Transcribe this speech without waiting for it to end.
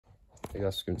think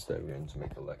that's going to stay. We're going to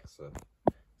make Alexa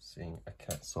sing a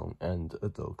cat song and a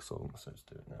dog song. So let's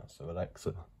do it now. So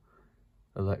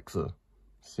Alexa,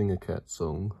 sing a cat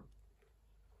song.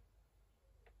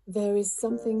 There is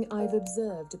something I've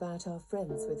observed about our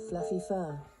friends with fluffy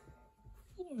fur.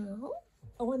 Meow.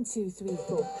 1, 2, 3,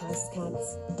 4. House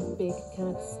cats, big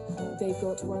cats. They've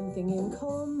got one thing in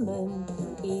common: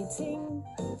 eating,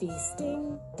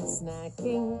 feasting,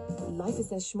 snacking. Life is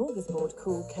their smorgasbord.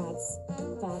 Cool cats,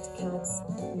 fat cats.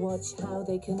 Watch how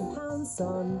they can pounce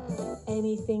on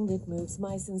anything that moves.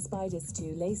 Mice and spiders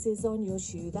too. Laces on your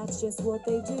shoe, that's just what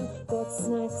they do. Got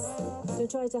snacks,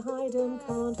 don't try to hide them,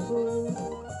 can't fool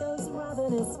those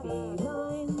ravenous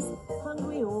felines,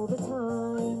 hungry all the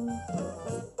time.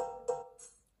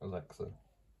 Alexa,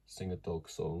 sing a dog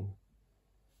song.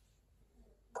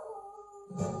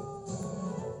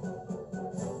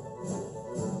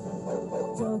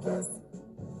 Doggies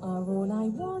are all I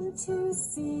want to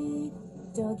see.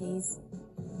 Doggies,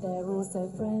 they're all so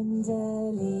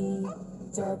friendly.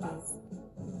 Doggies,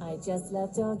 I just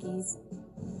love doggies,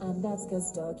 and that's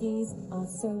 'cause doggies are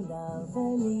so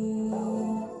lovely.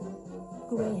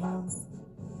 Greyhounds,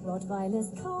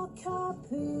 Rottweilers,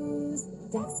 cockapoos,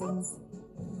 Dachshunds,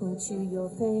 who'll chew your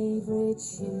favorite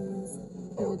shoes.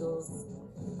 Poodles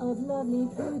of lovely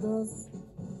poodles,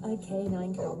 a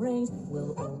canine comrade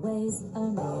will always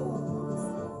amuse.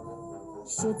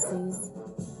 Shih Tzus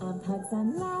and Pugs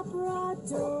and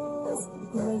Labradors,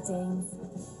 Great Danes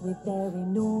with their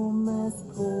enormous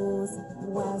paws.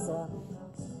 Wowza,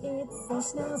 it's a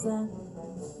schnauzer.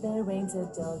 There ain't a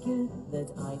doggy that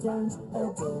I don't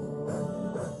adore.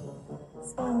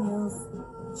 Spaniels,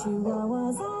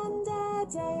 Chihuahuas and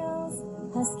Airedales,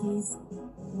 Huskies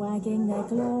wagging their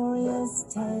glorious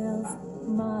tails.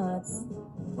 Mutts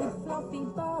with fluffy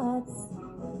butts,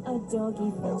 a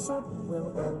doggy friendship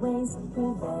will always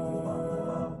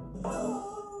prevail.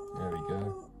 There we go.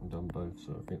 I've done both,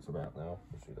 so I think it's about now.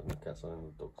 We've done the cat song and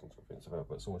the dog song, so I think it's about.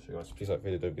 But so much, guys. Please like the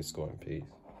video, don't be scoring, peace.